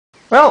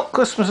Well,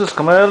 Christmas has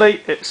come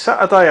early. It's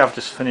Saturday, I've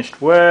just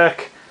finished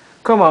work.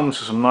 Come home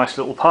to some nice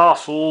little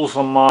parcels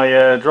on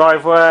my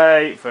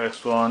driveway.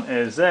 First one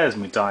is, there's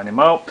my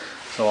Dynamo.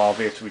 So I'll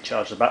be able to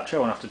recharge the battery.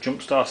 I won't have to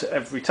jump start it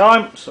every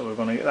time. So we're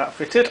going to get that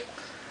fitted.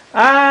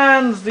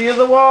 And the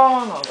other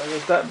one, I'll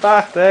get that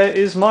back. There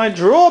is my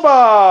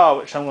drawbar,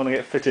 which I'm going to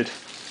get fitted.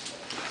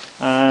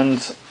 And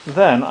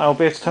then I'll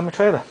be able to tow my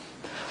trailer.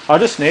 I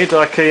just need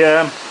like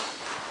a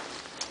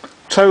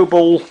tow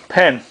ball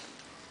pen.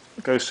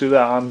 Goes through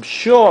that. I'm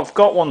sure I've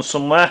got one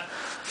somewhere.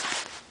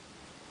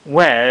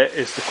 Where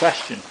is the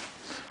question?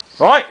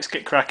 Right, let's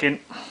get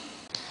cracking.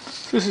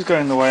 This is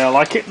going the way I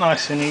like it,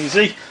 nice and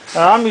easy.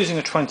 I'm using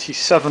a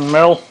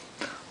 27mm.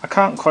 I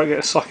can't quite get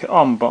a socket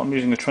on, but I'm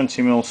using a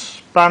 20mm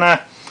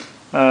spanner.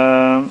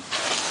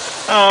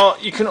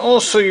 You can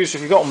also use,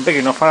 if you've got one big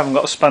enough, I haven't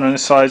got a spanner in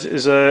this size,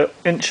 is a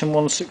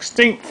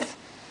 1/1/16.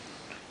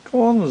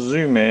 Go on,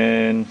 zoom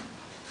in.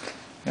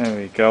 There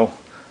we go.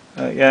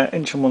 Yeah,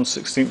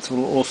 1/1/16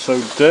 will also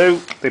do.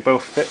 They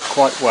both fit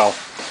quite well.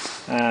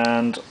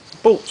 And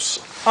bolts.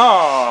 If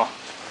I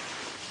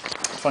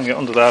can get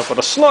under there, I've got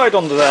a slide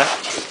under there.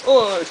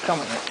 Oh, it's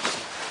coming.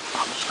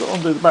 I've just got to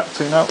undo the back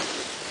too now.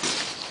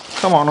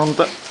 Come on,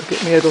 under.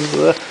 Get my head under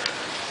there.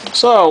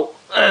 So,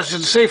 as you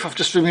can see, I've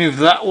just removed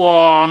that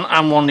one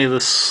and one the other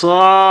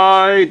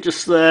side,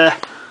 just there.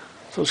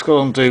 So I've just got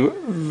to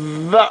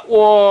undo that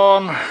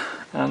one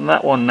and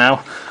that one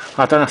now.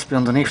 I don't have to be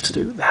underneath to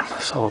do them,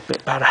 so a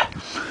bit better.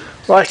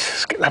 Right,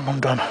 let's get them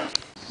undone.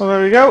 Well,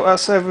 there we go,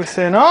 that's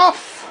everything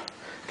off.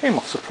 Came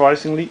off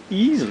surprisingly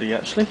easily,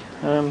 actually.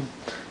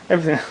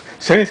 It's the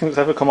only thing that's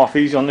ever come off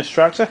easy on this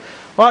tractor.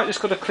 Right,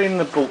 just got to clean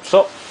the bolts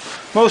up.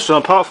 Most of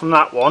them, apart from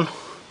that one,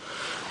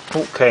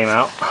 bolt came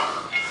out.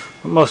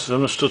 But most of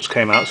them, the studs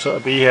came out, so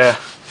it'll be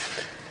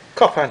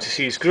copper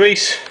anti-seize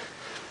grease,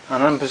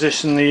 and then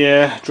position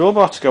the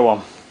drawbar to go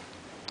on.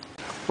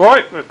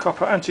 Right, we're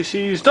copper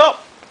anti-seized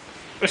up.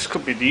 This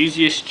could be the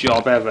easiest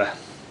job ever.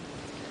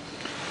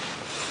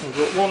 We've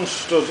got one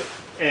stud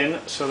in,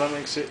 so that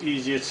makes it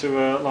easier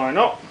to line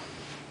up.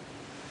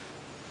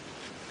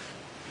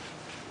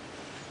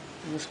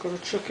 I'm just got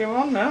to chuck him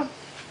on now.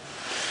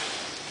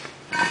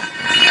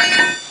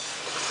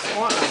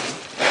 Right.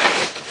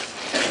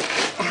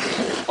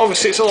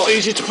 Obviously it's a lot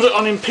easier to put it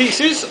on in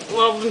pieces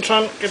rather than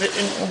trying to get it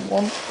in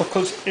one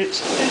because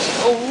it's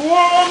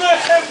rather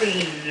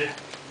heavy.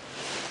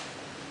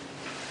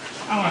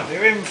 I'm going to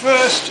do him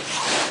first.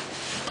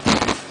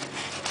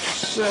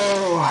 So,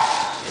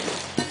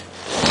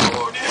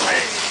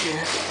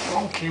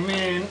 plonk him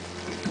in,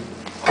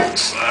 like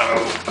so.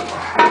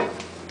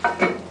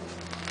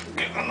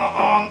 Get the nut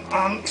on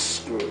and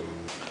screw.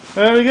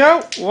 There we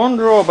go, one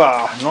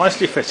drawbar,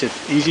 nicely fitted.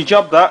 Easy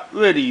job that,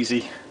 really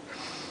easy.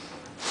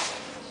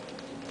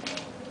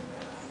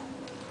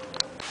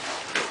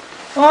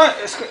 Alright,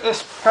 let's get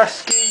this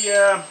pesky,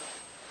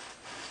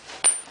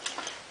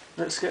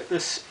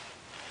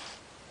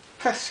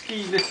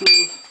 pesky little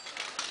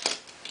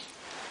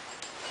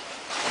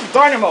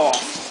Dynamo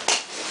off.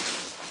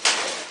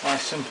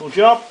 Nice simple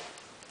job.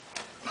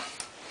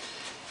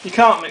 You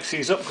can't mix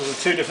these up because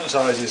they're two different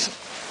sizes.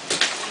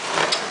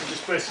 You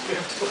just basically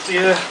have to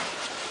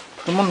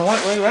put them on the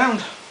right way around.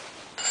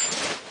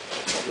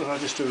 What did I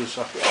just do with the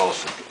socket? Oh, the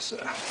socket's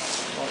there.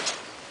 Right.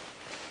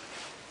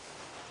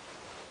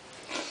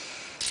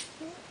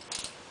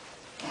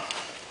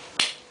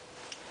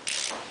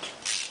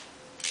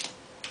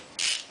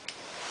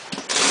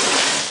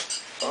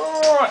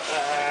 Alright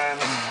then,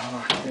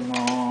 whack him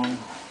on.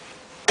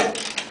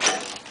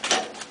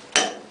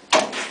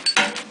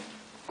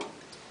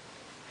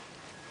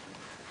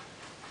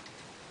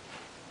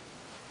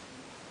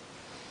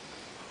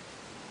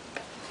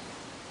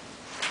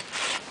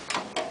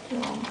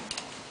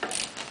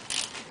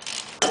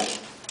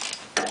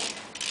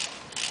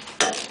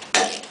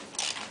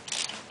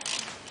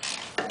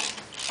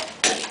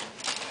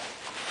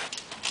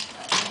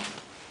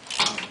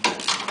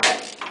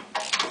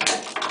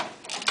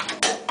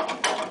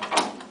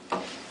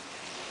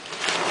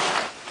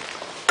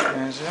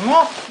 There's him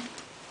off.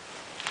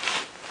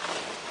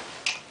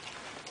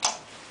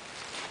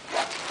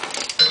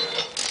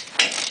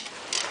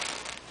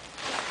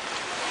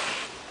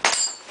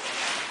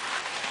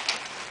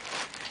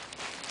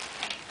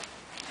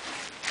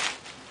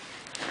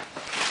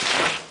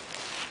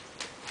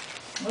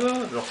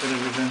 Oh, dropping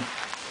everything.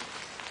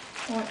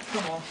 Right,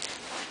 come on.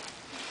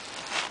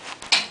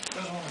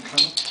 Doesn't want to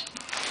come.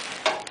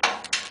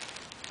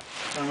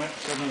 Damn it,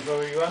 doesn't know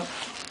where you went.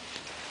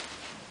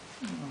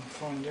 I'll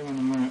find him in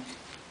a minute.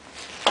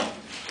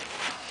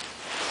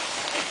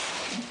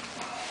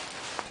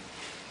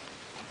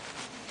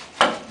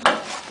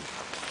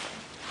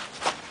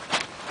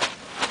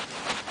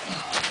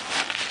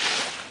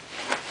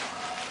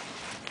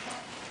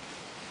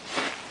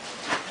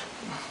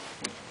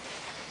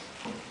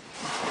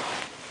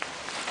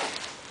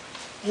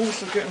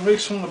 Also getting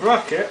loose from the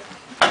bracket,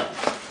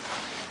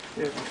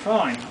 it'll be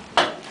fine.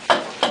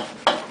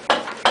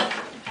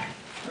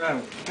 There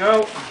we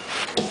go.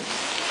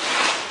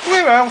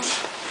 We're out.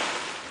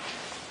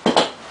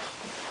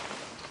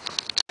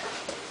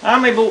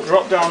 And my bolt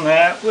drop down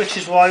there, which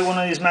is why one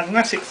of these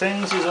magnetic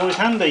things is always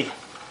handy.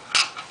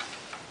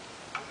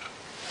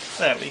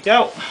 There we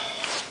go.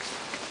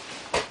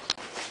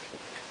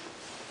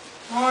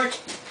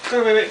 Right,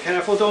 gotta be a bit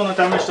careful, don't want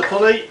to damage the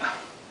pulley.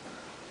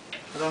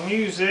 But I'm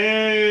using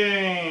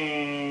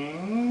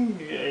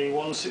a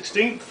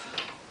 1/16.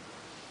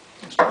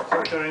 It's not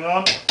quite going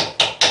on.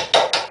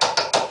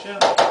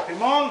 Gently pop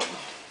him on.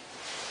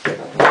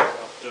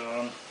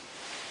 Done.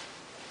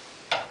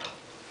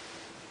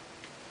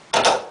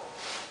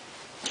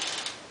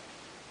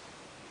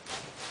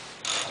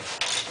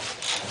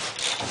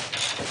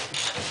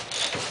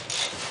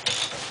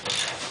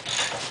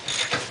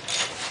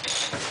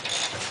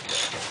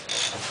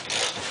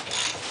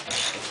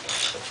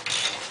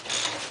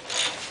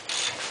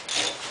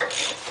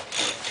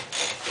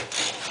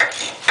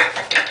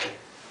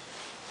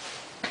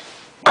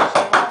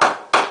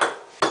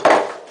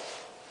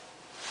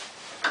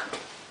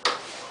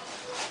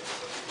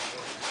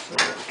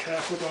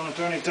 Careful, don't want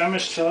to do any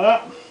damage to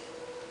that.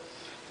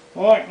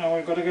 Right, now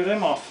we've got to get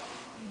him off.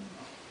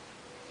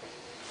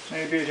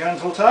 Maybe a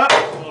gentle tap.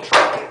 We'll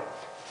try it.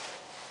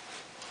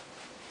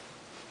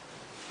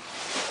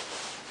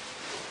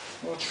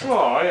 We'll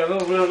try a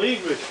little bit of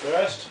leverage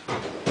first.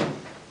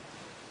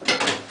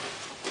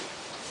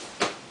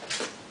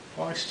 If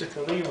I stick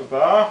a lever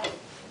bar.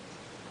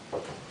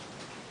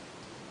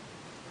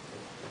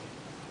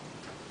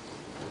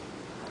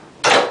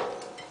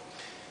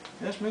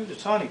 Just moved a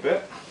tiny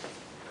bit.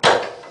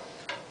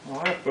 Oh,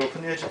 I've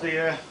broken the edge of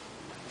the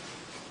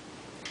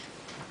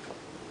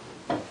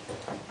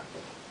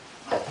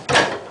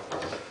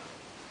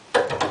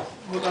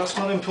well, that's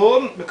not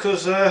important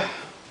because we're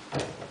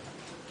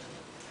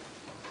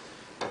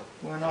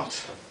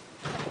not.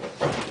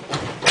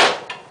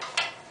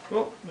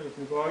 Oh, move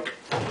my bike.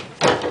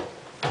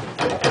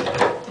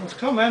 It's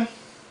coming.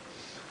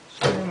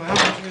 So I'm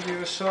having to do the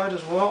other side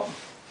as well.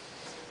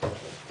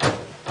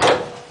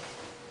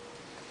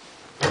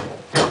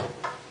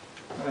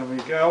 There we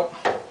go.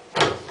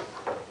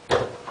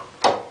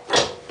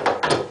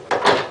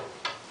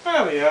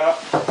 There we are.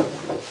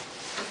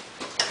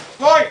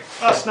 Right,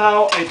 that's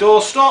now a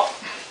door stop.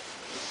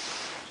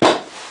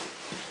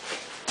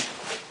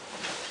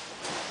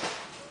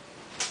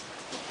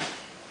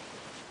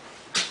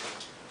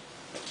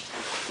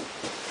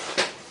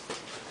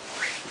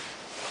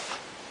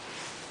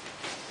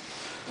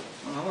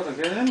 I've got to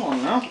get him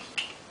on now.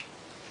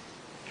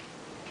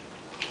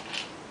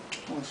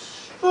 And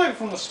straight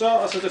from the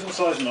start, that's a different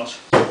size nut.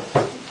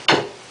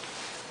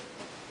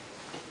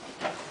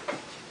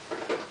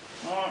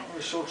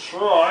 We shall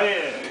try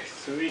a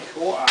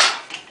 3/4.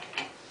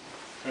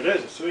 It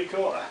is a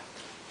 3/4.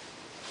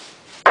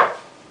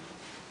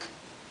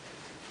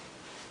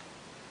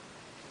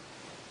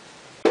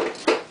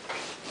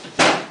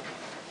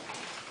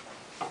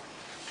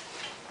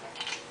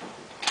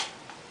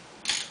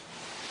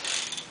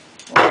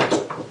 Right,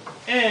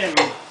 M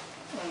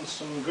and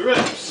some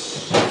grips.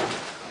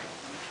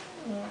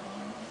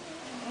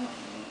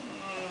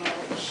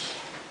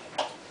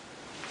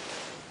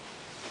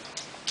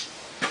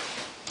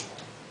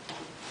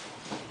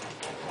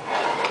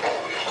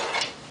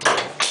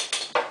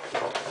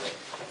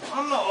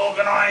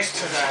 Organised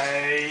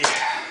today.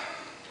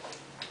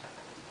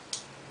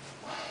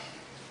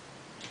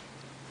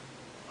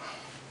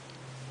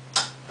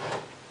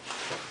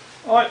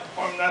 Right,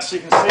 I'm there so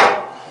you can see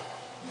it.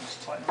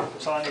 Just tighten up a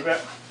tiny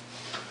bit.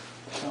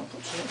 Can't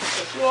put too much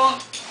stuff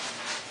on.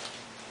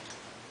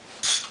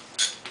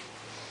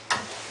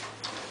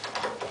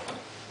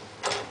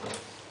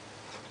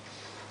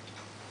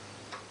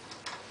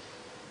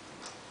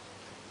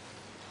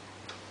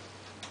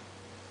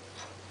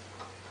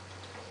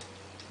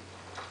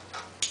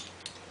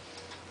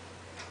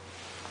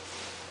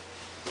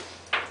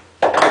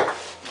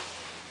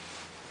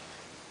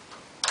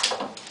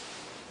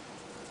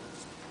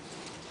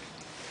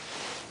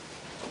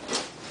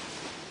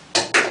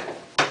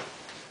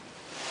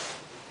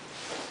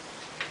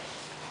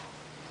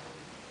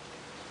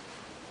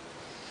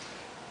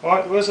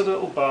 Right, there is a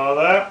little bar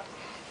there.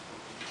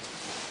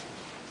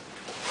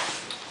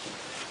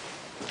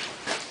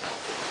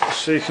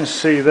 So you can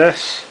see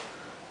this.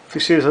 If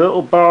you see there's a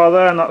little bar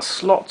there and that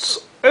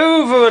slots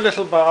over a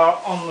little bar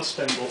on the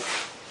spindle.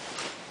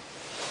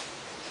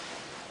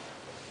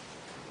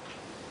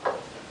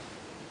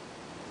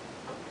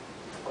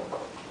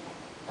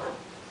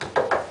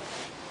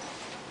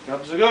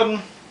 That's a good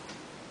one.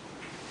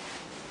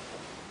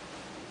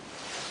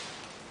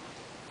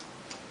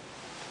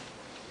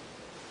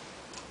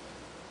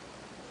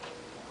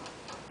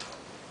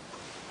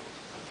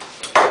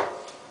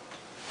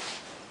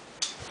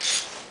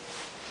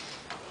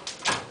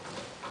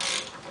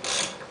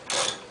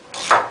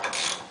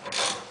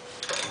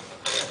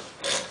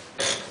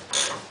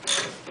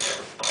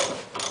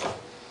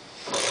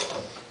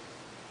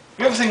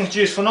 The other thing to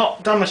use for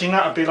not damaging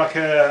that would be like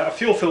a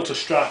fuel filter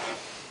strap.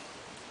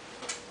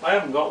 I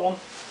haven't got one.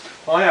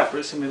 Well, I have, but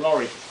it's in my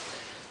lorry.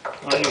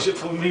 I use it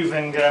for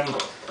removing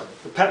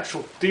the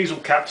petrol diesel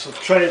caps of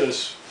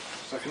trailers,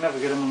 so I can never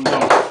get them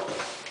undone.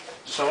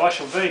 So I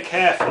shall very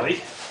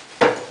carefully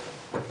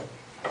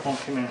plonk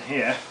him in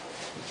here,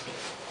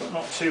 but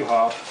not too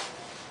hard.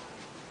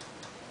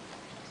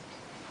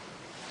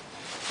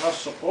 Now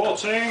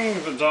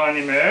supporting the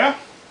Dynamo,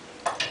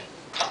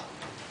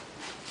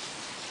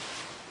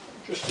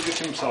 just to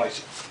get him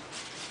tight.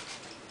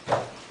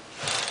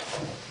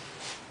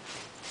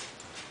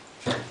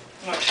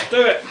 That should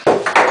do it.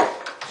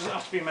 Doesn't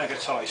have to be mega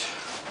tight.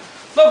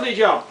 Lovely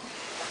job.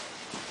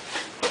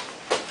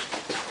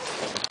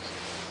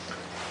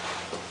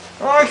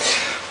 Right.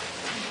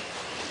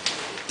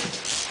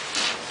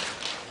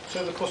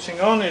 So the putting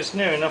on is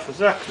near enough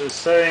exactly the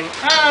same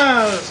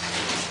as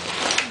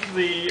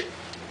the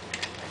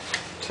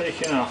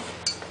taking off.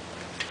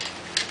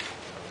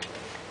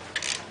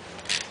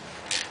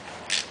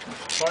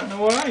 Tighten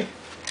away.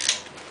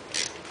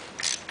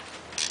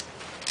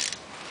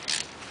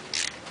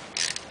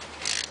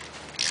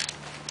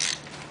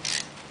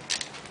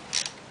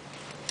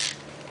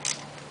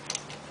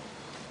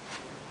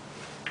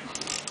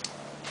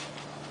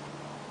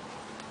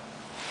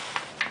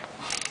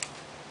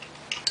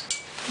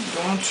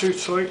 Don't want too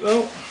tight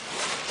though,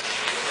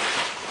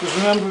 because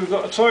remember we've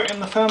got to tighten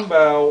the fan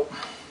belt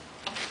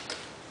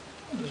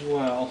as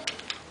well.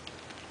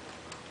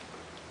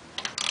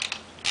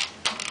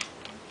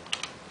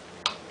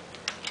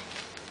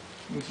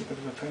 Use a bit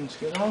of a pen to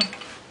get on.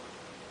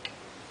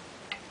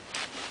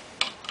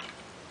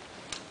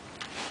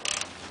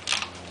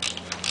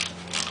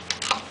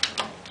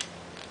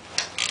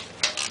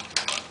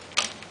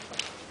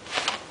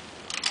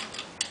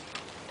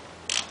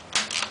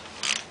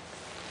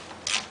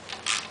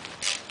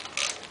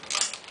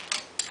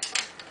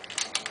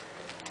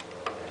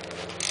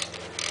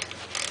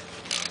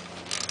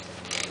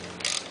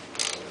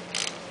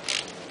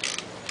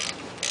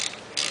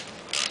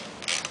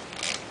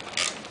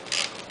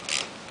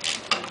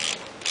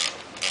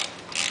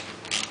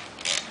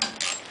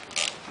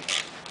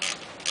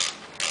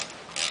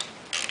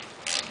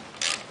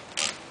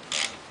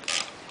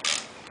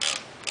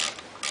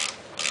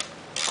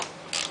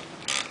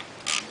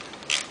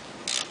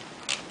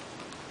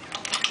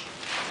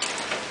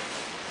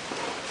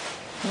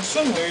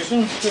 For some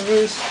reason there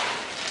is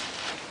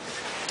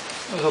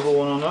another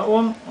one on that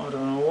one, I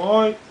don't know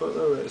why, but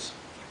there is.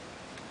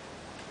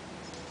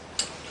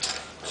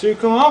 Two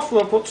come off,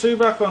 we'll put two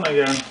back on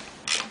again.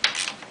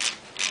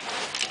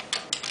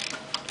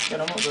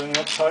 Again, I'm not doing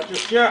them up tight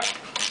just yet.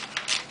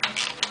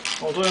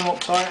 I'll do them up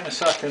tight in a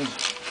second.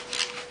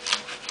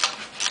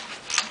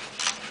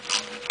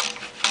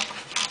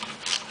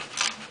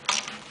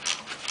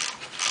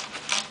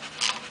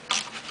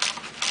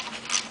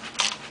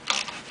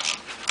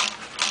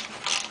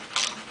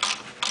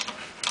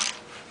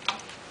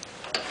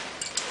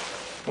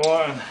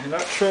 Right,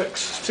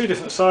 electrics, two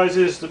different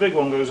sizes. The big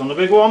one goes on the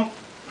big one,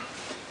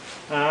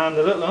 and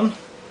the little one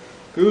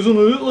goes on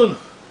the little one.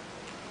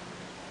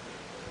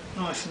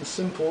 Nice and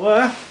simple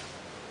there.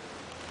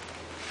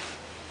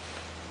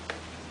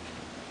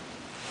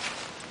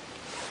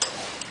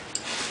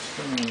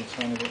 A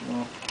tiny bit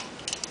more.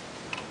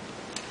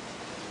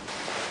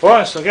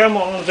 Right, so again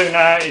what I'm going to do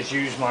now is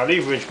use my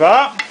leverage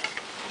bar,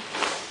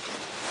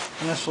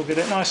 and this will get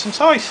it nice and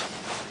tight.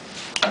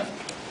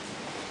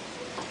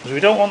 Because we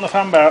don't want the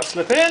fan bar to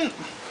slip in.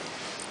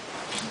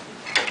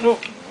 Oh,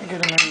 get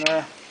them in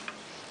there.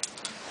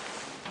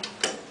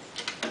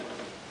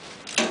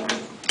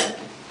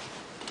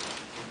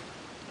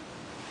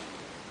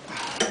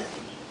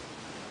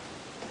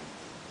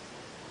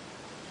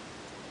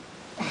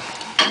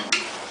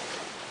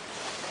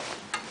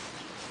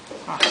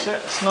 That's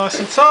it, it's nice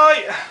and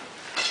tight.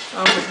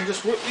 And we can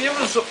just whip the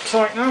others up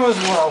tight now as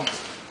well.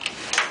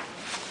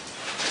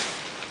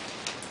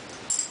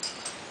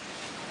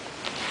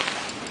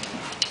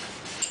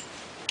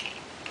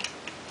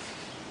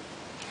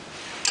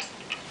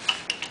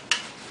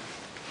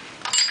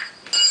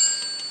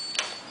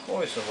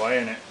 Always the way,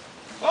 innit?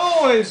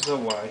 Always the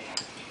way.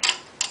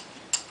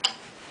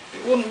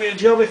 It wouldn't be a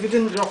job if you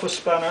didn't drop a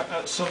spanner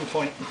at some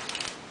point.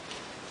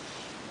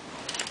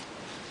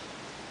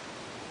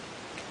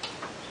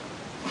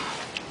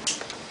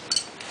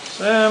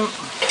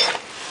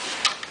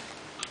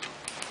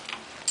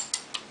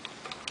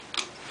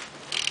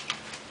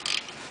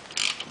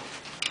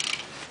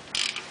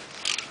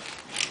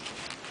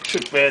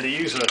 Should barely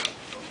use a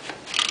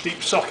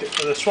deep socket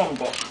for this one,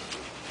 but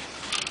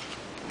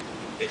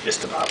it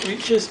just about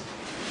reaches.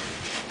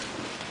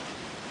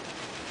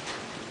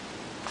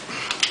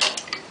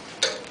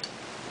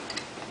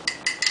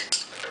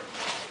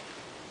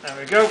 There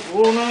we go,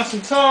 all nice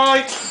and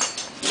tight.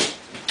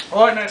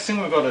 Right, next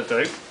thing we've got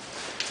to do,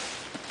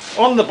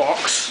 on the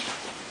box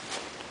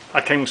I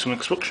came with some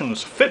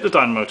instructions. Fit the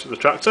dynamo to the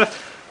tractor,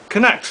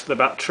 connect the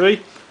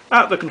battery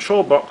at the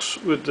control box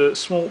with the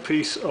small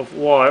piece of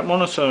wire,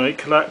 monotonally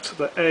collect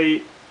the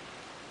A,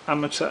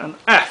 ammeter and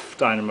F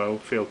dynamo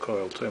field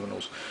coil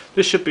terminals.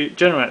 This should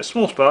generate a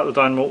small spark. The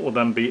dynamo will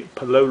then be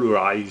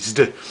polarized.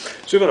 So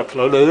we've got to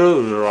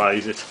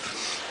polarize it.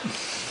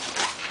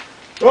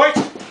 Right,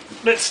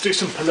 let's do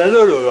some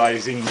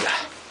polarizing.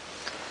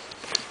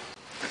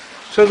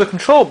 So the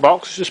control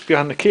box is just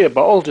behind the key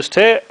bottle, just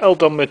here,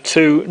 held on with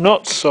 2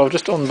 nuts, so I've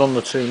just undone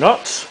the 2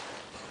 nuts.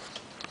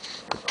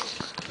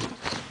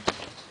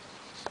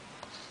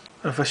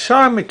 If I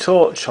shine my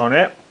torch on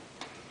it,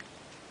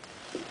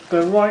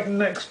 they're right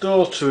next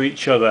door to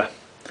each other.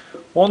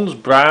 One's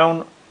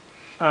brown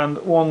and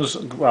one's,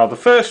 well, the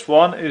first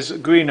one is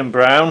green and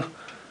brown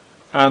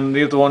and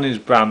the other one is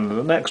brown.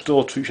 They're next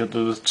door to each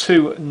other, the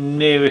 2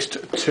 nearest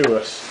to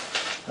us.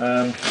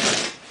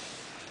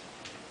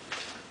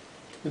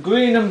 The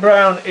green and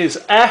brown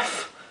is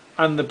F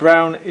and the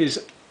brown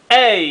is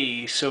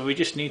A, so we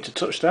just need to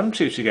touch them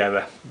 2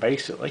 together,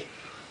 basically.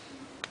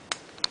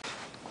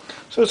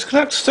 So to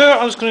connect to it,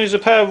 I'm just going to use a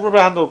pair of rubber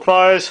handle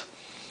pliers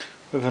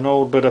with an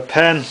old bit of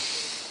pen.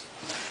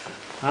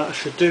 That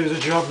should do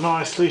the job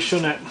nicely,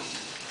 shouldn't it?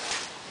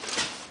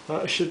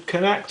 That should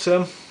connect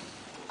them.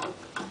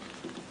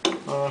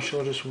 I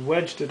shall just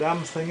wedge the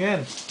damn thing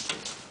in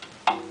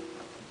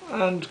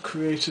and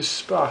create a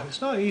spark.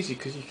 It's not easy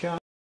because you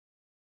can't.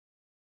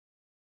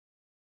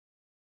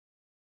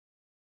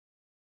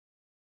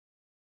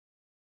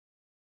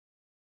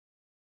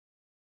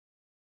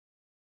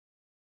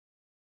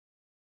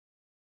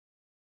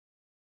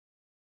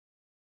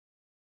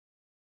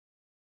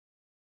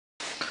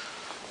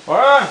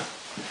 Alright,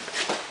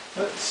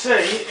 let's see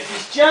if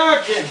it's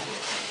charging.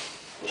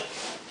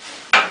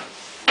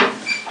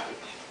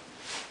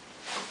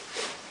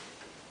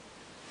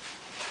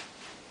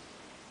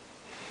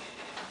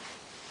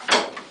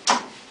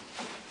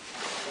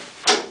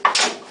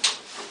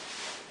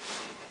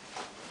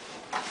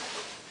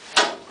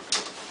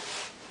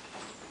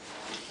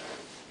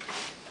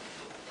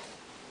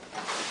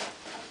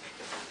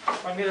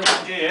 I'm going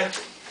to gear.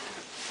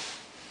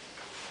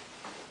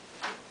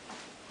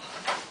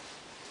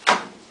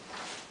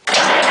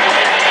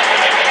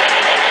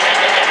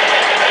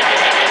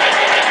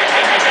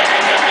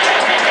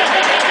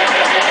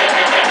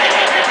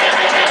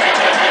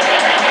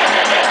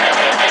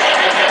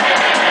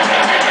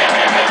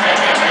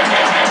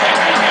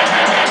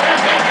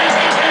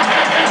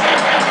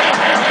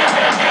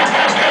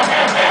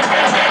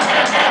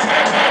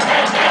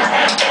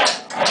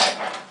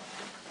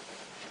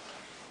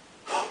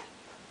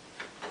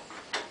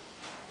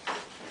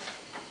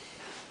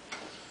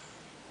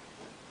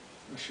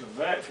 We shall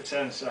wait for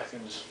 10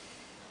 seconds.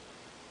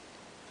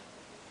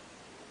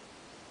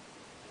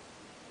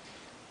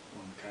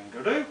 1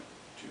 kangaroo,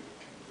 2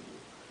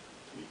 kangaroo,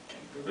 3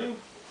 kangaroo,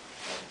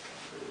 4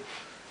 kangaroo,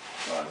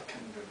 5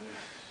 kangaroo,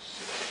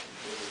 6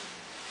 kangaroo,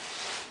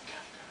 7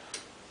 kangaroo.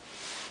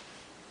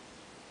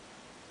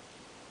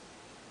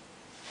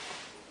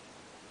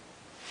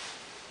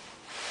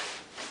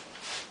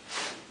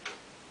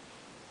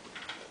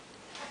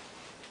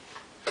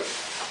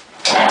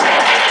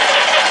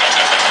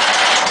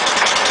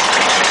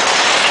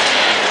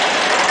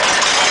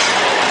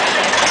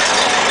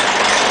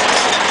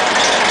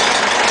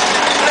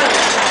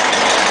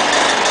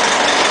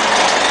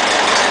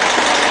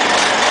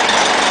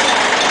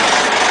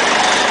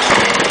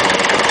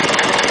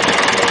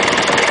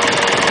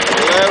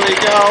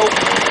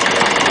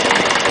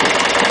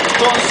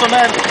 Putting some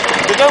in.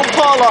 They don't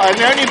put a lot in,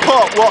 they only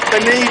put what they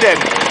need in.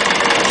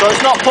 So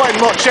it's not putting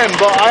much in,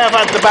 but I have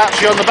had the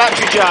battery on the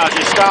battery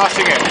charger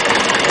starting it.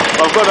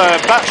 I've got a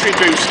battery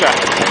booster.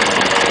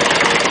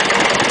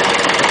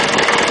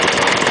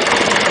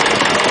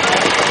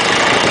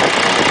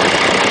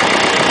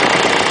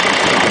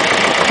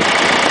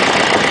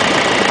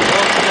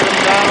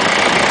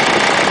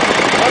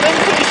 I'm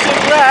increasing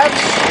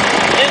revs,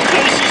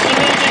 increases the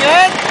reading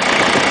in.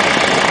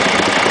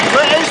 So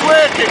it is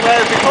working,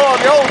 whereas before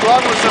the old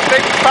one was a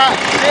big fat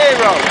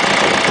 0.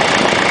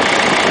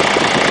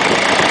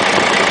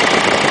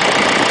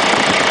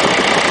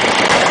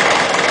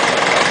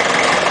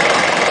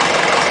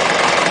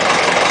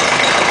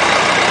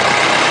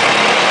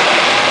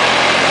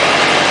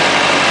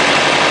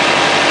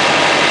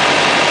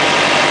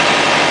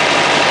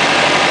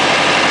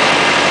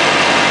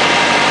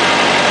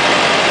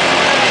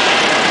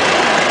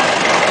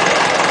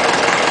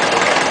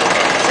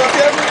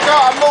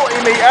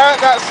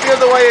 Multimeter, that's the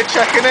other way of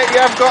checking it.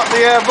 You have got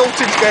the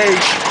voltage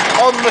gauge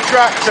on the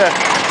tractor,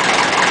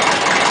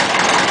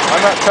 and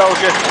that tells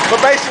you.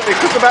 But basically,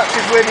 because the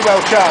battery's really well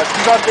charged,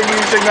 because I've been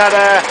using that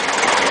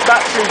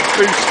battery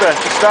booster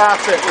to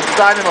start it with the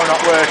Dynamo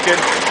not working,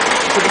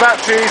 so the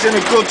battery is in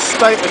a good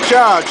state of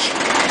charge.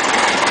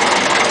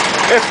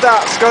 If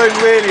that's going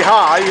really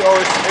high, or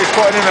it's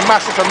putting in a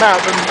massive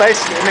amount, then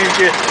basically it means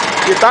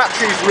your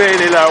battery's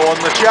really low on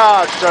the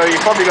charge, so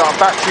you've probably got a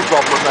battery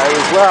problem there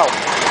as well.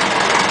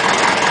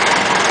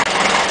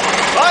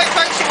 Right,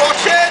 thanks for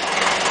watching.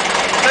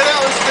 So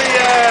that was the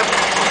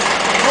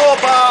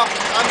drawbar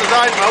and the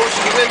Dynamo, which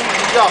is a really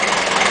good job.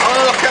 I'm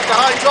going to look at the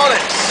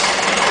hydraulics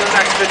in the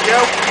next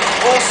video.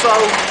 Also,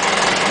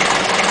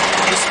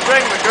 the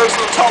spring that goes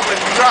on the top with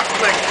the draft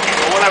link,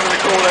 or whatever they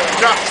call it, the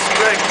draft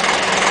spring,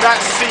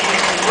 that's seized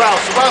as well.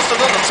 So whilst I've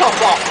got the top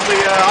off the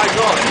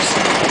hydraulics,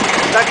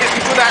 that gives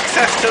me good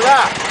access to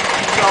that.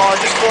 So I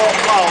just thought,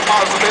 well,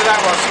 might as well do that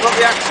whilst I've got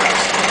the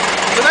access.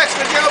 So next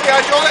video will be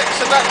hydraulics,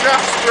 and that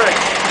draft spring.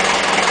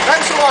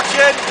 Thanks for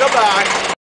watching, goodbye.